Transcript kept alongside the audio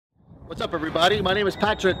What's up, everybody? My name is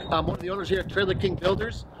Patrick. I'm one of the owners here at Trailer King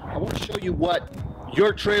Builders. I want to show you what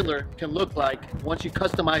your trailer can look like once you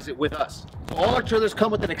customize it with us. So all our trailers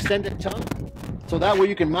come with an extended tongue, so that way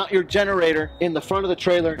you can mount your generator in the front of the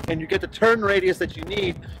trailer and you get the turn radius that you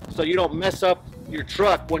need so you don't mess up your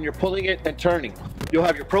truck when you're pulling it and turning. You'll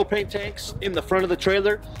have your propane tanks in the front of the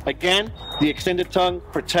trailer. Again, the extended tongue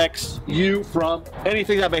protects you from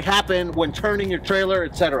anything that may happen when turning your trailer,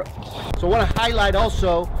 etc. So I want to highlight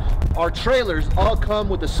also, our trailers all come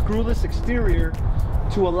with a screwless exterior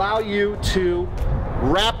to allow you to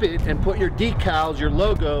wrap it and put your decals, your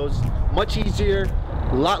logos, much easier,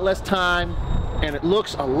 a lot less time, and it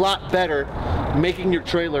looks a lot better, making your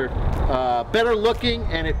trailer better looking,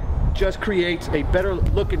 and it just creates a better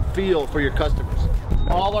look and feel for your customers.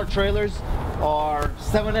 All our trailers are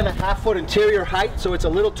 7.5 foot interior height, so it's a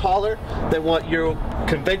little taller than what you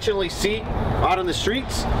conventionally see out on the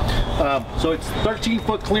streets. So it's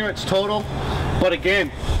 13-foot clearance total, but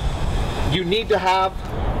again, you need to have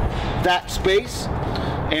that space,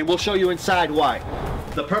 and we'll show you inside why.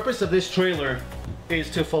 The purpose of this trailer is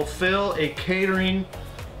to fulfill a catering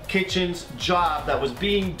kitchen's job that was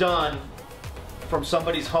being done from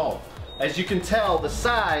somebody's home. As you can tell, the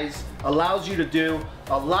size allows you to do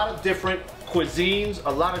a lot of different cuisines,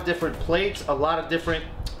 a lot of different plates, a lot of different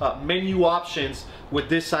menu options with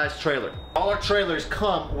this size trailer. All our trailers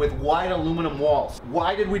come with wide aluminum walls.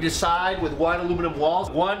 Why did we decide with wide aluminum walls?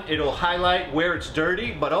 One, it'll highlight where it's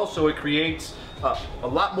dirty, but also it creates a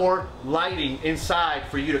lot more lighting inside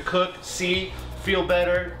for you to cook, see, feel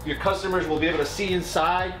better. Your customers will be able to see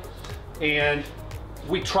inside, and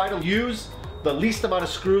we try to use the least amount of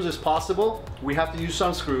screws as possible. We have to use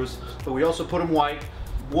some screws, but we also put them white.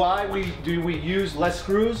 Why do we use less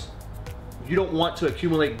screws? You don't want to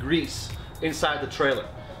accumulate grease inside the trailer.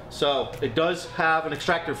 So it does have an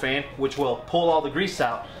extractor fan, which will pull all the grease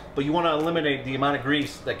out, but you want to eliminate the amount of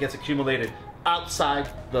grease that gets accumulated outside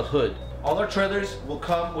the hood. All our trailers will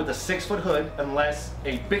come with a 6-foot hood unless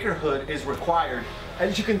a bigger hood is required.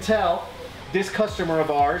 As you can tell, this customer of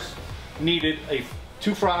ours needed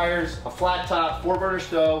 2 fryers, a flat top, 4-burner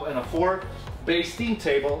stove, and a 4-bay steam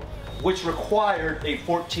table, which required a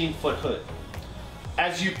 14-foot hood.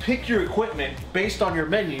 As you pick your equipment based on your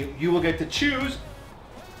menu, you will get to choose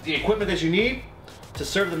the equipment that you need to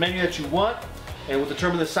serve the menu that you want, and will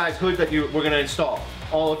determine the size hood that we're going to install.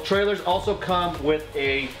 All trailers also come with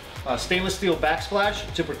a stainless steel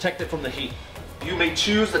backsplash to protect it from the heat. You may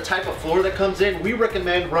choose the type of floor that comes in. We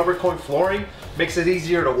recommend rubber cone flooring. Makes it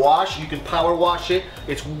easier to wash. You can power wash it.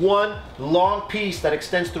 It's one long piece that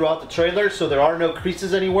extends throughout the trailer, so there are no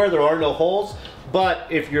creases anywhere, there are no holes. But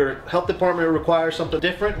if your health department requires something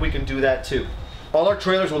different, we can do that too. All our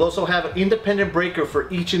trailers will also have an independent breaker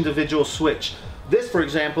for each individual switch. This, for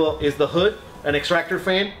example, is the hood, an extractor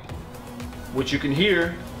fan, which you can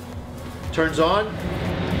hear turns on.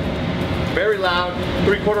 Very loud,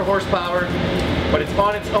 3/4 horsepower, but it's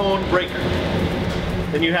on its own breaker.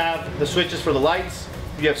 Then you have the switches for the lights,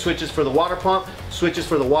 you have switches for the water pump, switches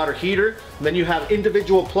for the water heater, and then you have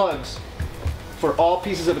individual plugs for all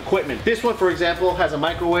pieces of equipment. This one, for example, has a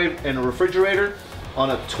microwave and a refrigerator on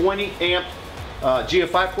a 20 amp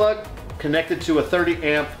GFI plug connected to a 30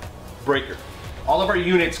 amp breaker. All of our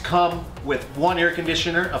units come with one air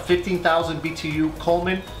conditioner, a 15,000 BTU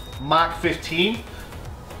Coleman Mach 15.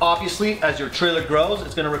 Obviously, as your trailer grows,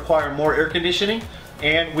 it's going to require more air conditioning,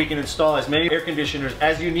 and we can install as many air conditioners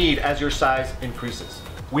as you need as your size increases.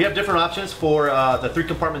 We have different options for the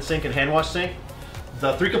 3-compartment sink and hand wash sink.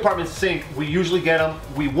 The 3-compartment sink, we usually get them.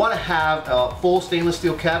 We want to have a full stainless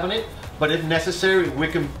steel cabinet, but if necessary, we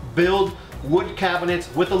can build wood cabinets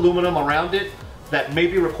with aluminum around it that may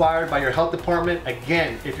be required by your health department.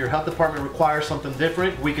 Again, if your health department requires something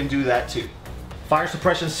different, we can do that too. Fire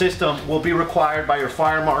suppression system will be required by your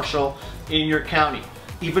fire marshal in your county.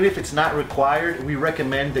 Even if it's not required, we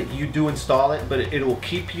recommend that you do install it, but it will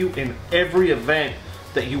keep you in every event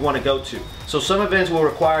that you want to go to. So some events will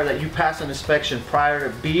require that you pass an inspection prior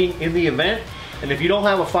to being in the event, and if you don't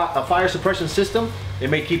have a fire suppression system, it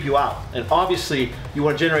may keep you out. And obviously, you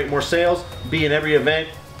want to generate more sales, be in every event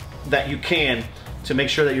that you can to make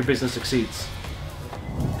sure that your business succeeds.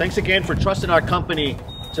 Thanks again for trusting our company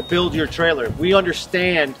to build your trailer. We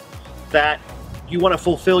understand that you want to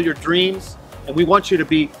fulfill your dreams, and we want you to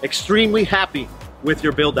be extremely happy with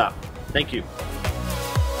your build out. Thank you.